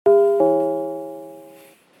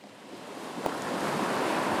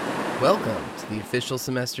Welcome to the official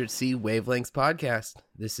Semester at Sea Wavelengths podcast.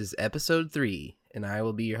 This is episode 3, and I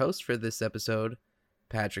will be your host for this episode,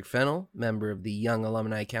 Patrick Fennell, member of the Young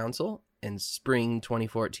Alumni Council and Spring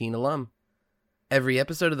 2014 alum. Every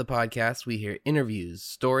episode of the podcast, we hear interviews,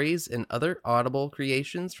 stories, and other audible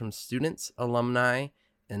creations from students, alumni,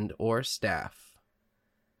 and or staff.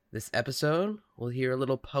 This episode, we'll hear a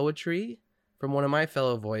little poetry from one of my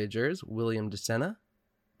fellow Voyagers, William DeSena.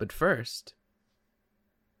 But first,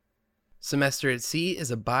 Semester at Sea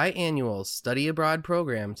is a biannual study abroad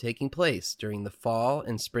program taking place during the fall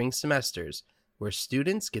and spring semesters where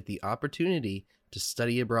students get the opportunity to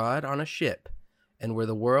study abroad on a ship and where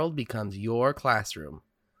the world becomes your classroom.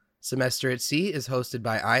 Semester at Sea is hosted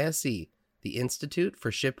by ISE, the Institute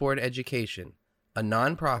for Shipboard Education, a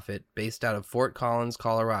nonprofit based out of Fort Collins,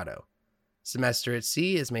 Colorado. Semester at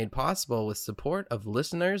Sea is made possible with support of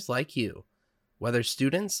listeners like you. Whether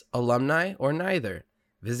students, alumni, or neither,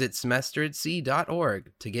 visit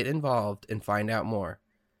semesteratsea.org to get involved and find out more.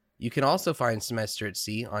 You can also find Semester at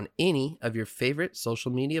Sea on any of your favorite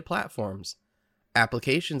social media platforms.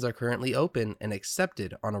 Applications are currently open and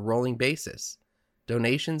accepted on a rolling basis.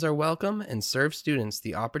 Donations are welcome and serve students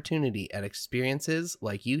the opportunity at experiences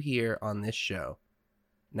like you hear on this show.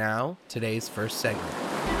 Now, today's first segment.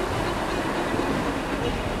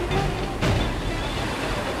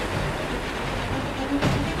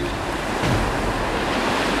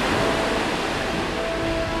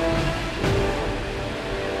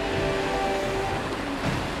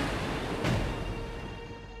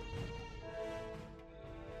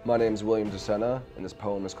 My name is William DeSena, and this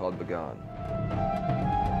poem is called Begone.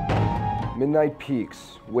 Midnight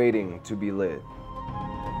peaks waiting to be lit.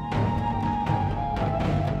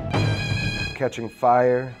 Catching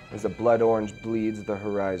fire as the blood orange bleeds the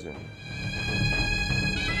horizon.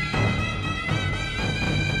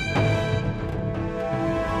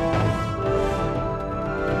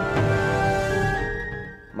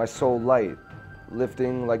 My soul light,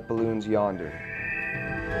 lifting like balloons yonder.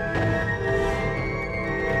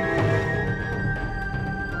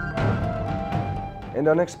 And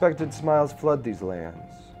unexpected smiles flood these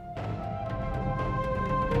lands.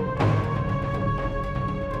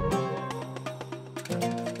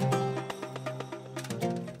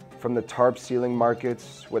 From the tarp ceiling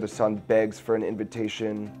markets where the sun begs for an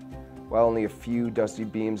invitation while only a few dusty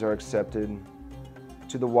beams are accepted,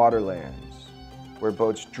 to the waterlands where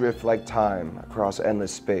boats drift like time across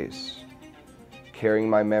endless space, carrying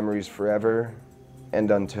my memories forever and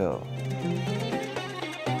until.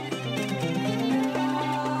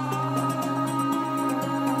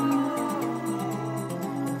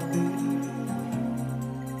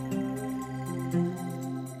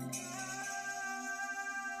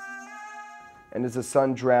 And as the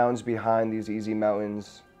sun drowns behind these easy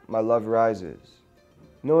mountains, my love rises,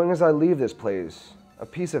 knowing as I leave this place, a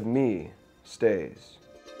piece of me stays.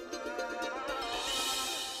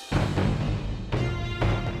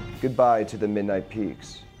 Goodbye to the midnight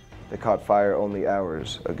peaks that caught fire only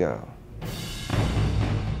hours ago.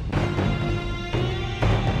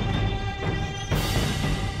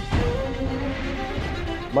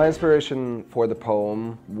 My inspiration for the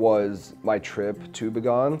poem was my trip to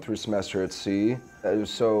Begone through Semester at Sea. It was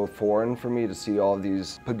so foreign for me to see all of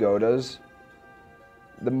these pagodas.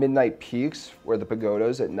 The midnight peaks were the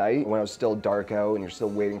pagodas at night when it was still dark out and you're still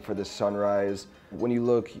waiting for the sunrise. When you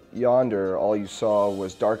look yonder, all you saw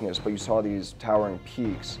was darkness, but you saw these towering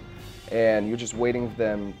peaks and you're just waiting for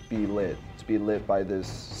them to be lit by this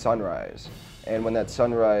sunrise. And when that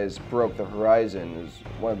sunrise broke the horizon, it was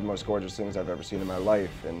one of the most gorgeous things I've ever seen in my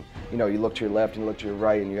life. And you know, you look to your left and you look to your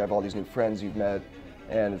right and you have all these new friends you've met,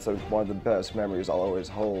 and it's like one of the best memories I'll always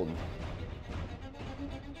hold.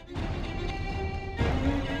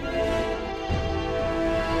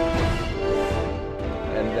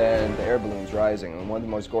 And then the air balloons rising, and one of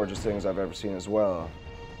the most gorgeous things I've ever seen as well.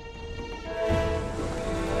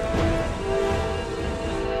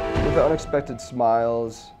 With the unexpected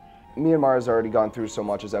smiles, Myanmar's already gone through so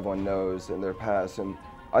much, as everyone knows, in their past, and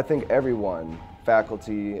I think everyone,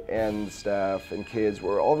 faculty and staff and kids,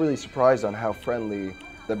 were all really surprised on how friendly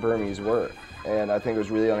the Burmese were. And I think it was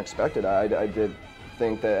really unexpected. I did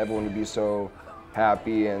think that everyone would be so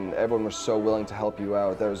happy and everyone was so willing to help you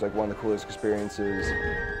out. That was like one of the coolest experiences.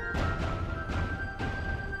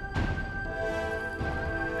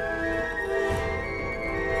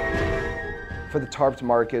 For the tarped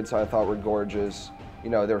markets, I thought were gorgeous. You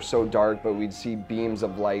know, they were so dark, but we'd see beams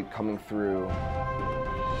of light coming through.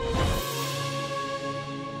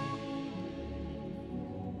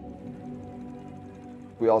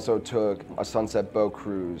 We also took a sunset boat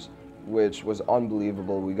cruise, which was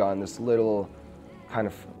unbelievable. We got on this little kind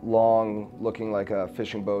of long, looking like a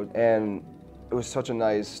fishing boat. And it was such a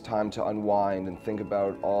nice time to unwind and think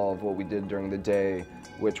about all of what we did during the day,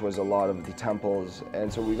 which was a lot of the temples.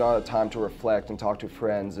 And so we got a time to reflect and talk to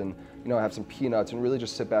friends and, have some peanuts and really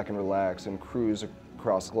just sit back and relax and cruise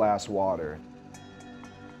across glass water.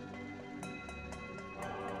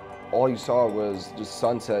 All you saw was just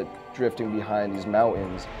sunset drifting behind these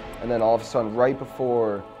mountains. And then all of a sudden, right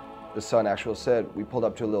before the sun actually set, we pulled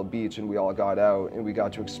up to a little beach and we all got out and we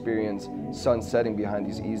got to experience sun setting behind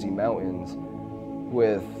these easy mountains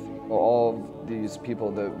with all of these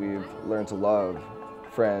people that we've learned to love,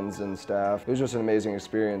 friends and staff. It was just an amazing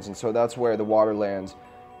experience. And so that's where the waterlands,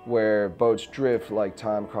 where boats drift like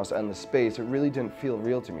time across endless space, it really didn't feel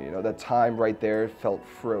real to me. That time right there felt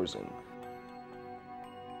frozen.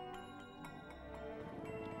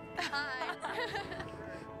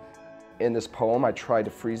 In this poem, I tried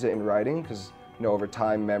to freeze it in writing because, over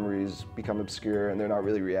time memories become obscure and they're not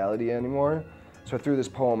really reality anymore. So through this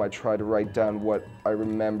poem, I tried to write down what I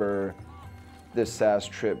remember this SAS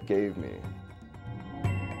trip gave me.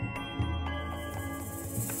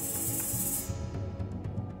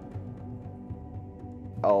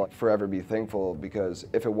 I'll forever be thankful because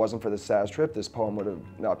if it wasn't for the SAS trip, this poem would have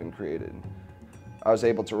not been created. I was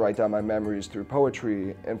able to write down my memories through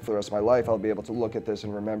poetry, and for the rest of my life, I'll be able to look at this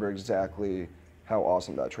and remember exactly how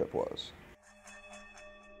awesome that trip was.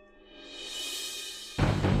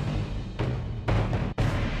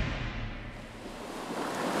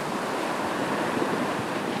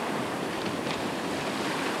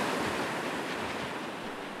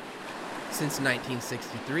 Since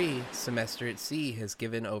 1963, Semester at Sea has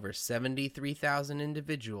given over 73,000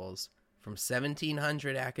 individuals from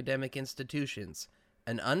 1,700 academic institutions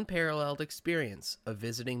an unparalleled experience of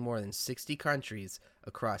visiting more than 60 countries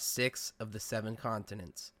across 6 of the 7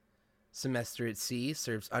 continents. Semester at Sea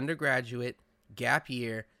serves undergraduate, gap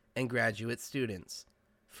year, and graduate students.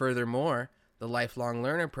 Furthermore, the Lifelong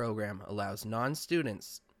Learner Program allows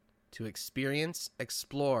non-students to experience,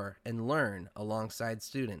 explore, and learn alongside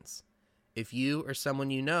students. If you or someone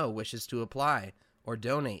you know wishes to apply or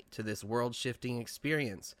donate to this world-shifting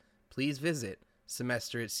experience, please visit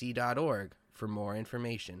semesteratsea.org for more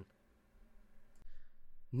information.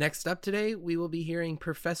 Next up today, we will be hearing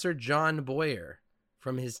Professor John Boyer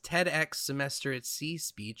from his TEDx Semester at Sea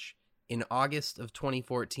speech in August of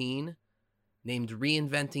 2014, named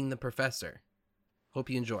Reinventing the Professor. Hope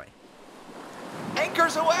you enjoy.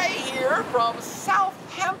 Anchors away here from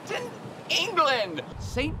Southampton, England,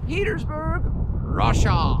 St. Petersburg,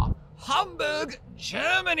 Russia, Hamburg,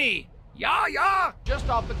 Germany, just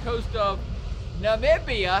off the coast of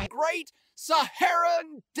Namibia, Great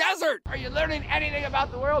Saharan Desert. Are you learning anything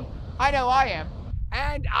about the world? I know I am,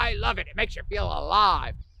 and I love it. It makes you feel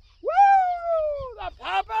alive. Woo! The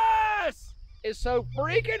purpose is so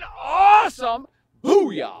freaking awesome.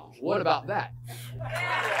 Booyah! What about that?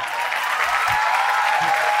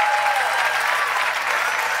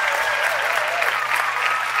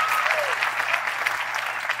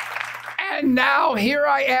 And now here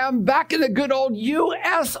I am back in the good old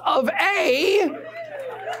US of A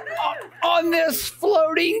on this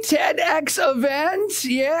floating TEDx event,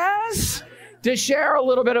 yes, to share a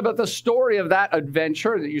little bit about the story of that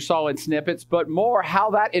adventure that you saw in snippets, but more how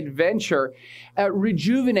that adventure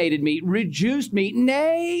rejuvenated me, reduced me,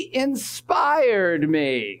 nay, inspired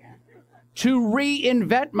me to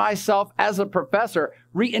reinvent myself as a professor,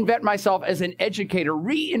 reinvent myself as an educator,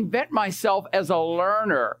 reinvent myself as a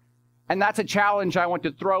learner. And that's a challenge I want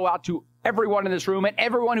to throw out to everyone in this room and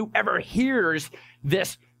everyone who ever hears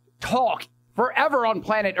this talk forever on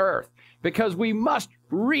planet Earth, because we must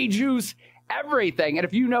rejuice everything. And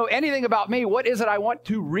if you know anything about me, what is it I want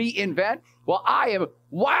to reinvent? Well, I am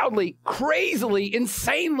wildly, crazily,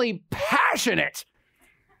 insanely passionate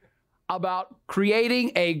about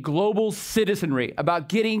creating a global citizenry, about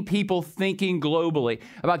getting people thinking globally,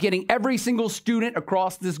 about getting every single student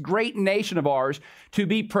across this great nation of ours to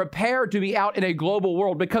be prepared to be out in a global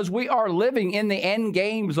world, because we are living in the end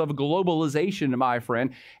games of globalization, my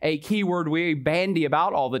friend, a keyword we bandy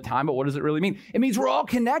about all the time, but what does it really mean? It means we're all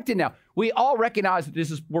connected now. We all recognize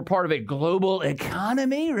that we're part of a global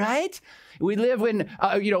economy, right? We live in,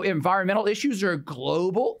 environmental issues are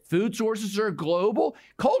global. Food sources are global.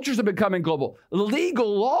 Cultures are becoming global.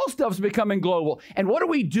 Legal law stuff's becoming global. And what are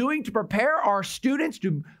we doing to prepare our students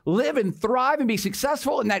to live and thrive and be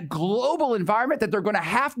successful in that global environment that they're going to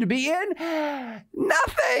have to be in?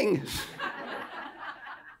 Nothing.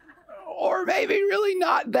 Or maybe really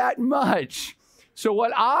not that much. So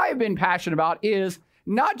what I've been passionate about is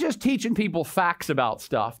not just teaching people facts about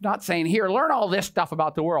stuff, not saying, here, learn all this stuff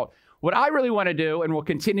about the world. What I really want to do, and will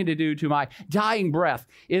continue to do to my dying breath,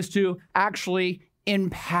 is to actually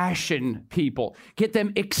impassion people, get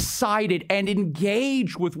them excited and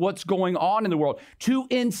engaged with what's going on in the world, to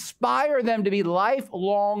inspire them to be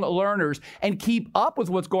lifelong learners and keep up with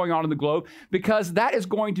what's going on in the globe, because that is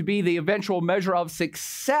going to be the eventual measure of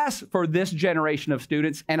success for this generation of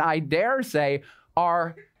students, and I dare say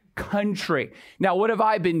our country. Now, what have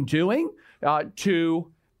I been doing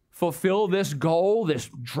to fulfill this goal,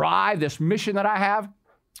 this drive, this mission that I have?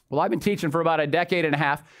 Well, I've been teaching for about a decade and a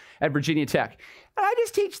half at Virginia Tech. And I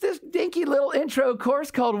just teach this dinky little intro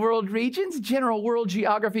course called World Regions, General World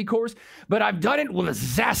Geography course, but I've done it with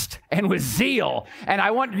zest and with zeal, and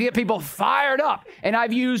I want to get people fired up. And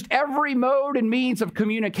I've used every mode and means of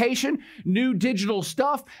communication, new digital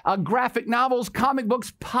stuff, graphic novels, comic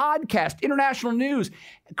books, podcast, international news,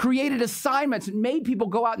 created assignments and made people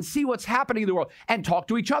go out and see what's happening in the world and talk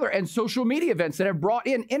to each other, and social media events that have brought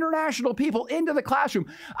in international people into the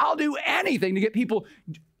classroom. I'll do anything to get people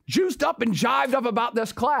juiced up and jived up about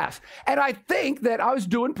this class. And I think that I was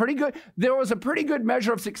doing pretty good. There was a pretty good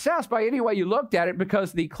measure of success by any way you looked at it,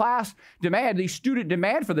 because the class demand, the student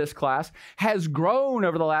demand for this class has grown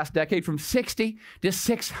over the last decade from 60 to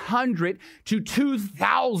 600 to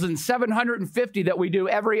 2,750 that we do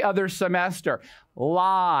every other semester.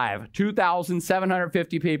 Live,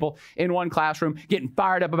 2,750 people in one classroom getting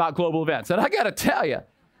fired up about global events. And I got to tell you,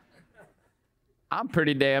 I'm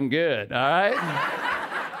pretty damn good, all right?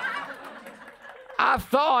 I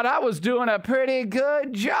thought I was doing a pretty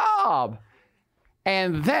good job.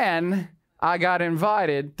 And then I got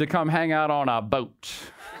invited to come hang out on a boat.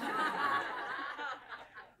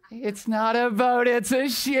 It's not a boat, it's a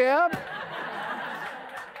ship.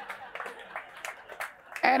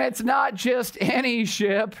 And it's not just any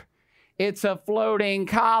ship, it's a floating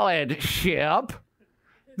college ship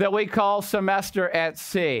that we call Semester at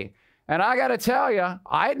Sea. And I got to tell you,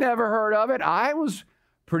 I'd never heard of it. I was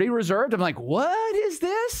pretty reserved. I'm like, what is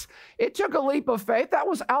this? It took a leap of faith. That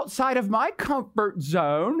was outside of my comfort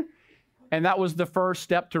zone. And that was the first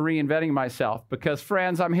step to reinventing myself. Because,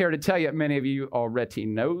 friends, I'm here to tell you, many of you already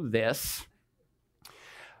know this,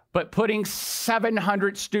 but putting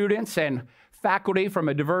 700 students and faculty from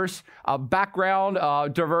a diverse background,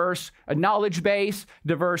 diverse knowledge base,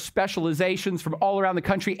 diverse specializations from all around the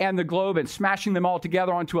country and the globe, and smashing them all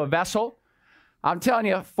together onto a vessel, I'm telling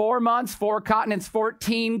you, 4 months, 4 continents,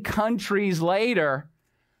 14 countries later,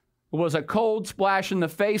 was a cold splash in the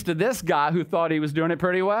face to this guy who thought he was doing it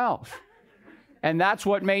pretty well. And that's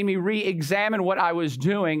what made me re-examine what I was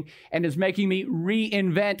doing, and is making me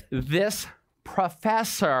reinvent this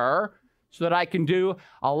professor so that I can do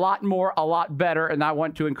a lot more, a lot better, and I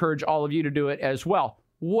want to encourage all of you to do it as well.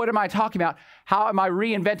 What am I talking about? How am I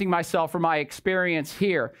reinventing myself from my experience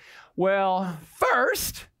here? Well,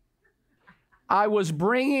 first, I was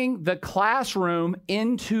bringing the classroom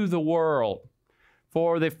into the world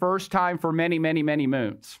for the first time for many, many, many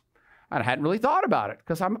moons. I hadn't really thought about it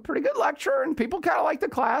because I'm a pretty good lecturer and people kind of like the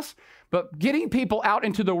class, but getting people out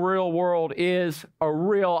into the real world is a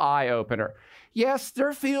real eye-opener. Yes,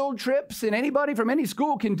 they're field trips, and anybody from any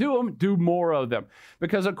school can do them. Do more of them.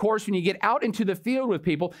 Because, of course, when you get out into the field with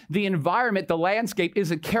people, the environment, the landscape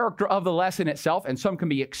is a character of the lesson itself, and some can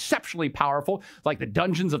be exceptionally powerful, like the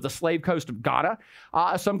dungeons of the slave coast of Ghana.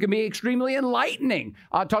 Some can be extremely enlightening.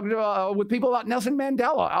 Talking with people about Nelson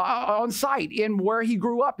Mandela on site in where he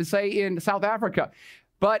grew up, say, in South Africa.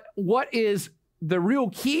 But what is the real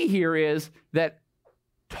key here is that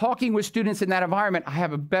talking with students in that environment, I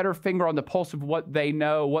have a better finger on the pulse of what they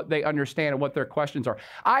know, what they understand, and what their questions are.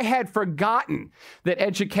 I had forgotten that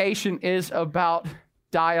education is about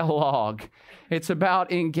dialogue. It's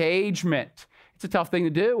about engagement. It's a tough thing to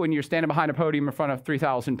do when you're standing behind a podium in front of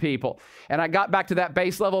 3,000 people. And I got back to that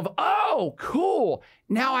base level of, oh, cool.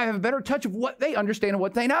 Now I have a better touch of what they understand and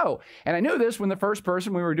what they know. And I knew this when the first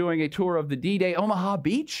person, we were doing a tour of the D-Day Omaha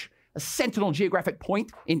Beach, a sentinel geographic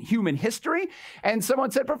point in human history. And someone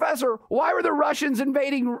said, Professor, why were the Russians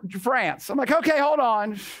invading France? I'm like, okay, hold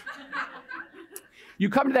on. You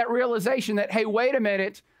come to that realization that, hey, wait a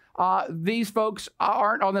minute, these folks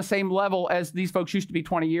aren't on the same level as these folks used to be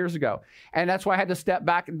 20 years ago. And that's why I had to step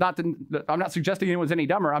back. I'm not suggesting anyone's any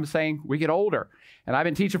dumber. I'm saying we get older. And I've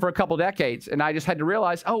been teaching for a couple decades. And I just had to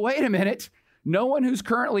realize, oh, wait a minute. No one who's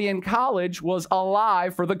currently in college was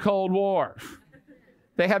alive for the Cold War.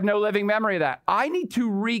 They have no living memory of that. I need to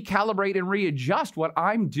recalibrate and readjust what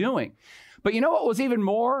I'm doing. But you know what was even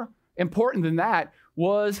more important than that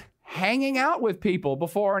was hanging out with people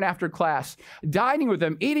before and after class, dining with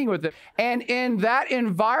them, eating with them. And in that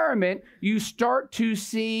environment, you start to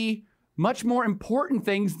see much more important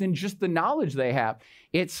things than just the knowledge they have.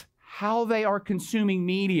 It's how they are consuming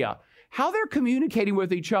media, how they're communicating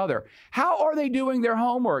with each other, how are they doing their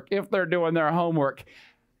homework, if they're doing their homework.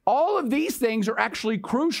 All of these things are actually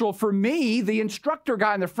crucial for me, the instructor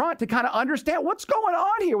guy in the front, to kind of understand what's going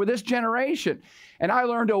on here with this generation. And I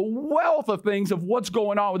learned a wealth of things of what's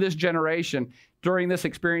going on with this generation during this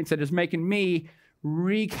experience that is making me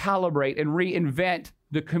recalibrate and reinvent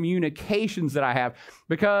the communications that I have.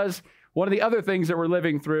 Because one of the other things that we're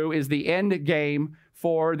living through is the end game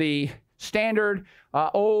for the standard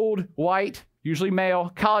old, white, usually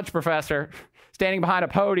male college professor standing behind a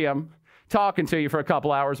podium talking to you for a couple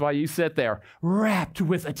hours while you sit there, rapt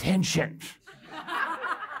with attention.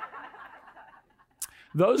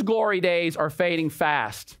 Those glory days are fading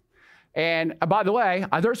fast. And by the way,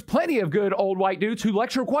 there's plenty of good old white dudes who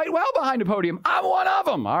lecture quite well behind a podium. I'm one of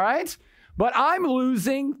them, all right? But I'm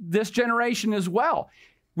losing this generation as well.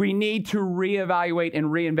 We need to reevaluate and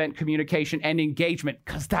reinvent communication and engagement,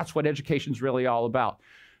 because that's what education's really all about.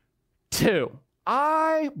 2,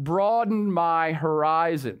 I broadened my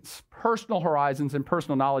horizons, personal horizons and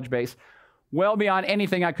personal knowledge base, well beyond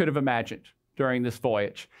anything I could have imagined during this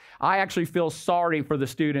voyage. I actually feel sorry for the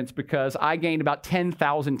students because I gained about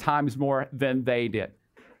 10,000 times more than they did.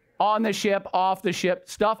 On the ship, off the ship,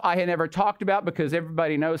 stuff I had never talked about because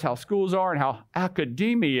everybody knows how schools are and how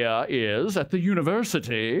academia is at the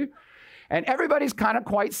university. And everybody's kind of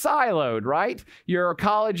quite siloed, right? Your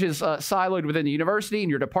college is siloed within the university, and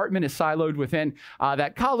your department is siloed within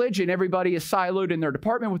that college, and everybody is siloed in their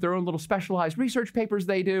department with their own little specialized research papers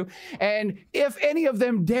they do. And if any of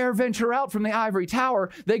them dare venture out from the ivory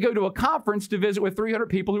tower, they go to a conference to visit with 300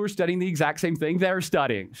 people who are studying the exact same thing they're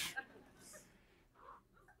studying.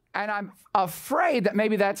 And I'm afraid that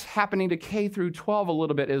maybe that's happening to K through 12 a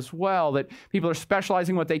little bit as well, that people are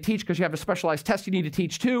specializing what they teach because you have a specialized test you need to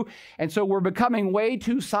teach too. And so we're becoming way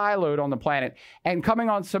too siloed on the planet. And coming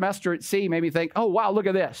on semester at sea made me think, oh, wow, look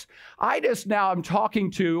at this. I just now am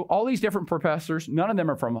talking to all these different professors. None of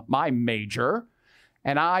them are from my major.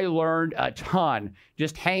 And I learned a ton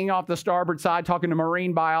just hanging off the starboard side, talking to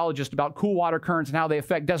marine biologists about cool water currents and how they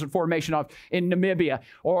affect desert formation in Namibia,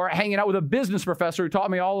 or hanging out with a business professor who taught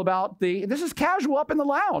me all about this is casual up in the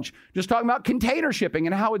lounge, just talking about container shipping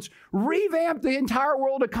and how it's revamped the entire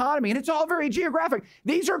world economy. And it's all very geographic.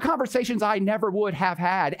 These are conversations I never would have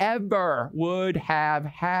had, ever would have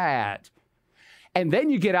had. And then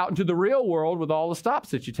you get out into the real world with all the stops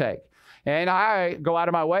that you take. And I go out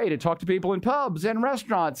of my way to talk to people in pubs and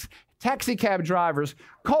restaurants, taxi cab drivers,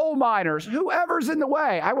 coal miners, whoever's in the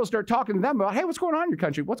way. I will start talking to them about, hey, what's going on in your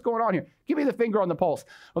country? What's going on here? Give me the finger on the pulse.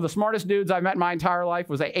 Well, the smartest dudes I've met in my entire life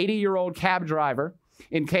was an 80-year-old cab driver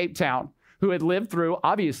in Cape Town who had lived through,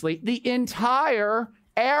 obviously, the entire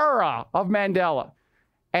era of Mandela.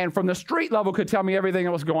 And from the street level could tell me everything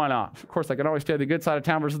that was going on. Of course, I can always tell you the good side of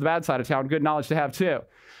town versus the bad side of town. Good knowledge to have, too.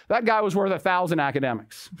 That guy was worth 1,000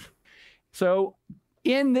 academics. So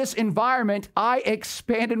in this environment, I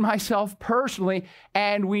expanded myself personally,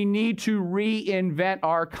 and we need to reinvent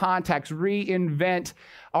our context, reinvent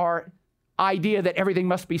our idea that everything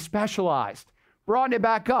must be specialized. Broaden it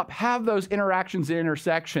back up, have those interactions and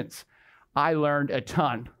intersections. I learned a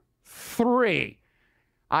ton. 3,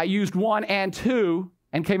 I used 1 and 2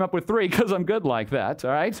 and came up with 3 because I'm good like that,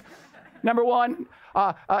 all right? Number 1,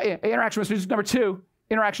 interaction with students. Number 2,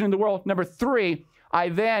 interaction in the world. Number 3, I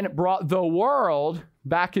then brought the world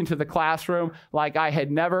back into the classroom like I had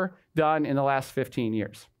never done in the last 15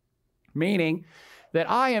 years. Meaning that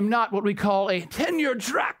I am not what we call a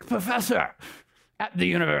tenure-track professor at the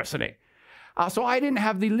university. So I didn't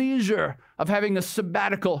have the leisure of having a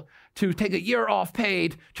sabbatical to take a year off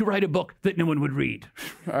paid to write a book that no one would read,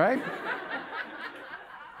 all right?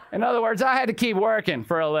 In other words, I had to keep working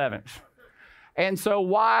for a living. And so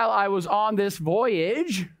while I was on this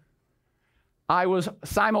voyage, I was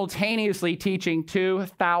simultaneously teaching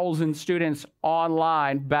 2,000 students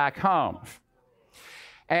online back home.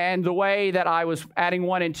 And the way that I was adding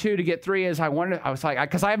 1 and 2 to get 3 is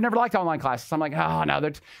because I have never liked online classes. I'm like, oh,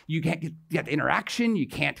 no, you can't get the interaction. You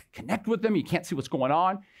can't connect with them. You can't see what's going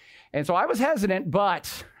on. And so I was hesitant,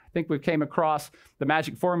 but I think we came across the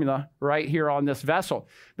magic formula right here on this vessel.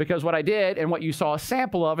 Because what I did, and what you saw a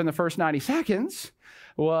sample of in the first 90 seconds,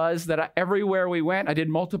 was that everywhere we went, I did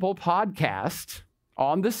multiple podcasts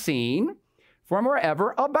on the scene from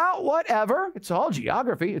wherever about whatever. It's all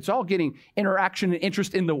geography. It's all getting interaction and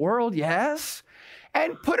interest in the world, yes.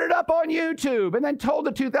 And put it up on YouTube and then told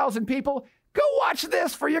the 2,000 people, go watch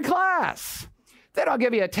this for your class. Then I'll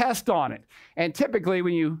give you a test on it. And typically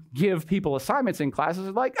when you give people assignments in classes,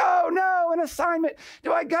 it's like, oh no, an assignment.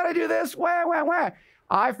 Do I got to do this? Wah, wah, wah.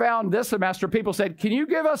 I found this semester people said, can you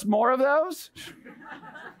give us more of those?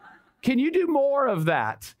 Can you do more of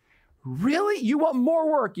that? Really? You want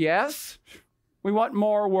more work? Yes. We want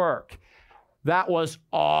more work. That was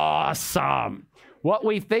awesome. What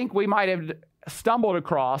we think we might have stumbled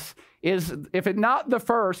across is, if it not the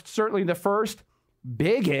first, certainly the first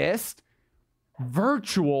biggest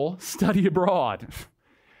virtual study abroad,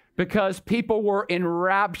 because people were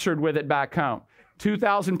enraptured with it back home.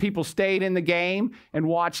 2,000 people stayed in the game and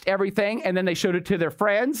watched everything, and then they showed it to their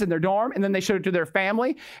friends in their dorm, and then they showed it to their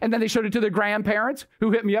family, and then they showed it to their grandparents,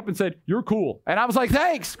 who hit me up and said, you're cool. And I was like,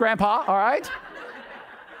 thanks, Grandpa, all right?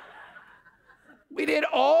 We did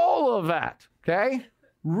all of that, okay?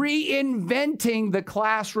 Reinventing the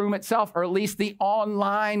classroom itself, or at least the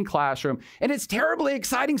online classroom. And it's terribly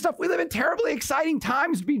exciting stuff. We live in terribly exciting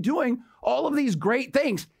times to be doing all of these great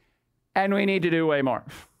things, and we need to do way more.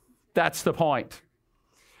 That's the point.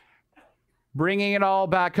 Bringing it all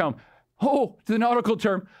back home. Oh, the nautical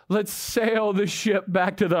term, let's sail the ship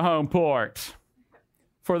back to the home port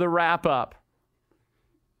for the wrap up.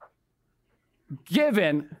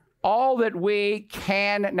 Given all that we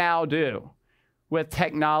can now do with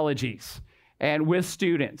technologies and with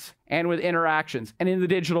students and with interactions and in the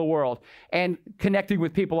digital world and connecting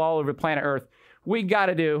with people all over planet Earth, we got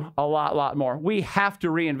to do a lot more. We have to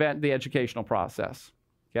reinvent the educational process.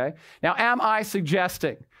 Okay? Now, am I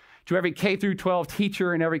suggesting to every K through 12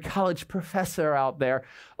 teacher and every college professor out there,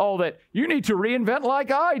 oh, that you need to reinvent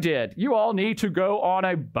like I did? You all need to go on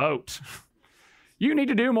a boat. You need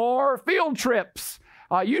to do more field trips.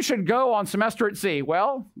 You should go on semester at sea.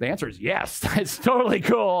 Well, the answer is yes. It's totally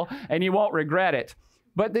cool, and you won't regret it.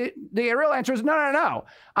 But the real answer is no.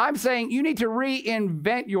 I'm saying you need to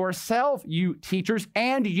reinvent yourself, you teachers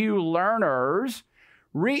and you learners.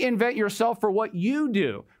 Reinvent yourself for what you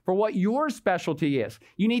do, for what your specialty is.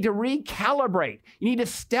 You need to recalibrate. You need to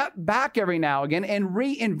step back every now and again and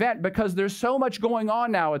reinvent, because there's so much going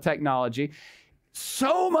on now with technology.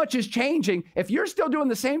 So much is changing. If you're still doing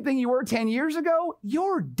the same thing you were 10 years ago,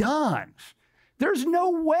 you're done. There's no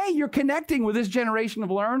way you're connecting with this generation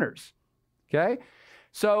of learners. Okay?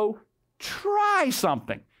 So try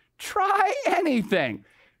something. Try anything.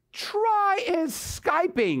 Try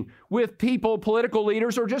Skyping with people, political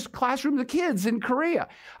leaders, or just classrooms of kids in Korea.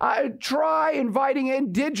 Try inviting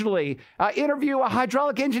in digitally. Interview a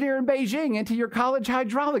hydraulic engineer in Beijing into your college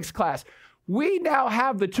hydraulics class. We now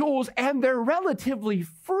have the tools, and they're relatively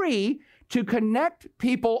free, to connect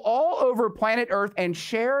people all over planet Earth and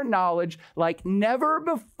share knowledge like never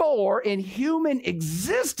before in human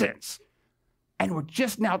existence. And we're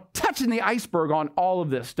just now touching the iceberg on all of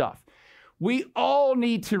this stuff. We all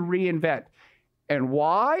need to reinvent. And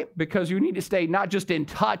why? Because you need to stay not just in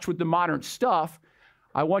touch with the modern stuff.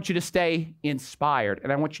 I want you to stay inspired,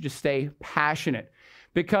 and I want you to stay passionate.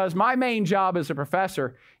 Because my main job as a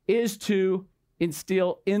professor is to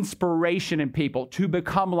instill inspiration in people to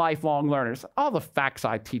become lifelong learners. All the facts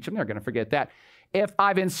I teach them, they're going to forget that. If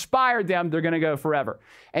I've inspired them, they're going to go forever.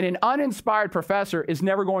 And an uninspired professor is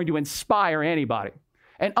never going to inspire anybody.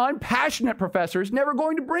 An unpassionate professor is never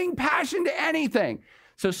going to bring passion to anything.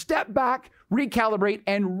 So step back, recalibrate,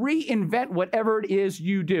 and reinvent whatever it is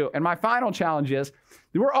you do. And my final challenge is,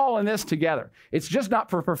 we're all in this together. It's just not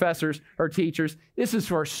for professors or teachers. This is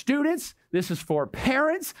for students. This is for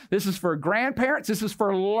parents. This is for grandparents. This is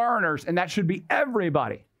for learners. And that should be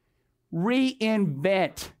everybody.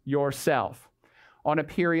 Reinvent yourself on a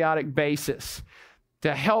periodic basis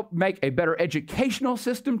to help make a better educational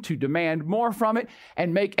system, to demand more from it,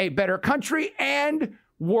 and make a better country and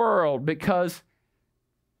world, because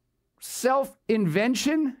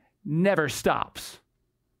self-invention never stops.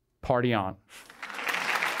 Party on.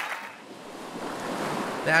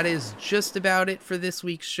 That is just about it for this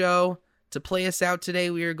week's show. To play us out today,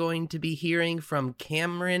 we are going to be hearing from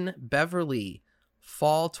Cameron Beverly,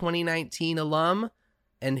 Fall 2019 alum,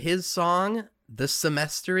 and his song, The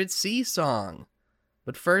Semester at Sea Song.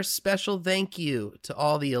 But first, special thank you to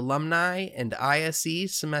all the alumni and ISE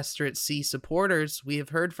Semester at Sea supporters we have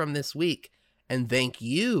heard from this week. And thank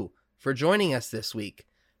you for joining us this week.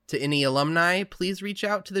 To any alumni, please reach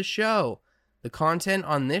out to the show. The content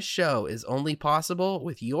on this show is only possible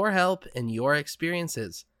with your help and your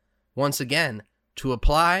experiences. Once again, to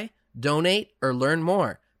apply, donate, or learn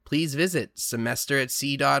more, please visit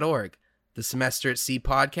semesteratsea.org. The Semester at Sea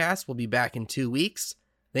podcast will be back in 2 weeks.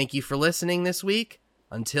 Thank you for listening this week.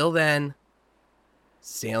 Until then,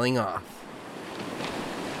 sailing off.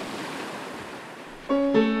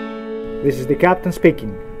 This is the captain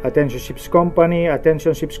speaking. Attention ship's company,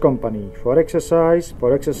 attention ship's company. For exercise,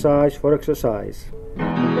 for exercise, for exercise.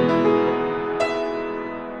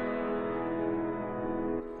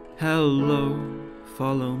 Hello,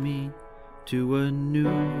 follow me to a new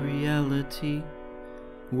reality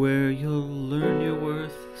where you'll learn your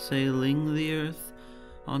worth sailing the earth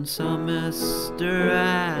on semester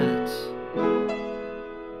at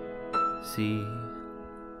sea.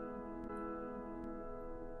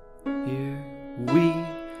 Here we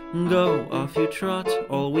go, off you trot.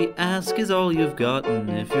 All we ask is all you've got, and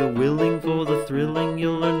if you're willing for the thrilling,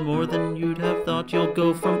 you'll learn more than you'd have thought. You'll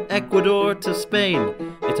go from Ecuador to Spain.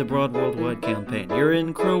 It's a broad worldwide campaign. You're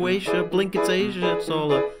in Croatia, blink it's Asia. It's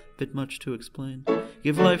all a bit much to explain.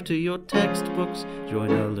 Give life to your textbooks,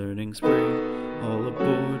 join our learning spree. All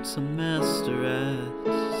aboard semester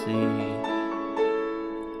at sea.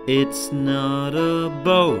 It's not a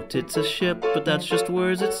boat, it's a ship, but that's just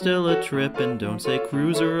words, it's still a trip. And don't say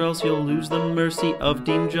cruise or else you'll lose the mercy of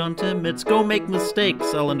Dean John Timmets. Go make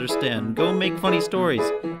mistakes, I'll understand. Go make funny stories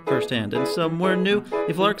firsthand and somewhere new.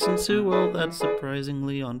 If larks ensue, well, that's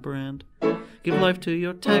surprisingly on brand. Give life to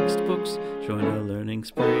your textbooks, join our learning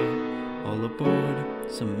spree. All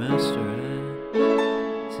aboard semester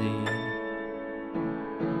at sea.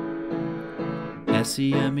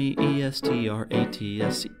 SEMEESTRATSEA,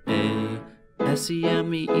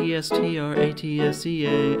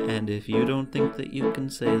 SEMEESTRATSEA. And if you don't think that you can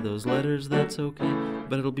say those letters, that's okay,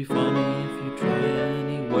 but it'll be funny if you try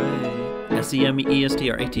anyway.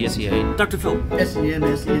 SEMEESTRATSEA. Dr. Phil.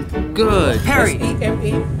 SEMESTRATSEA. Good. Harry.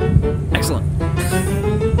 SEME. Excellent.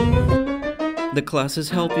 The classes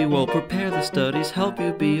help you all prepare, the studies help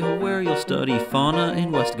you be aware. You'll study fauna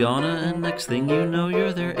in West Ghana, and next thing you know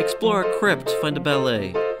you're there. Explore a crypt, find a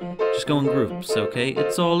ballet. Just go in groups, okay?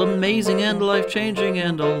 It's all amazing and life-changing,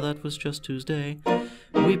 and all that was just Tuesday.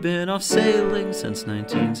 We've been off sailing since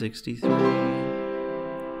 1963.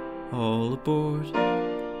 All aboard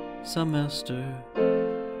semester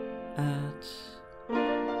at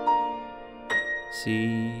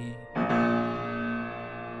sea.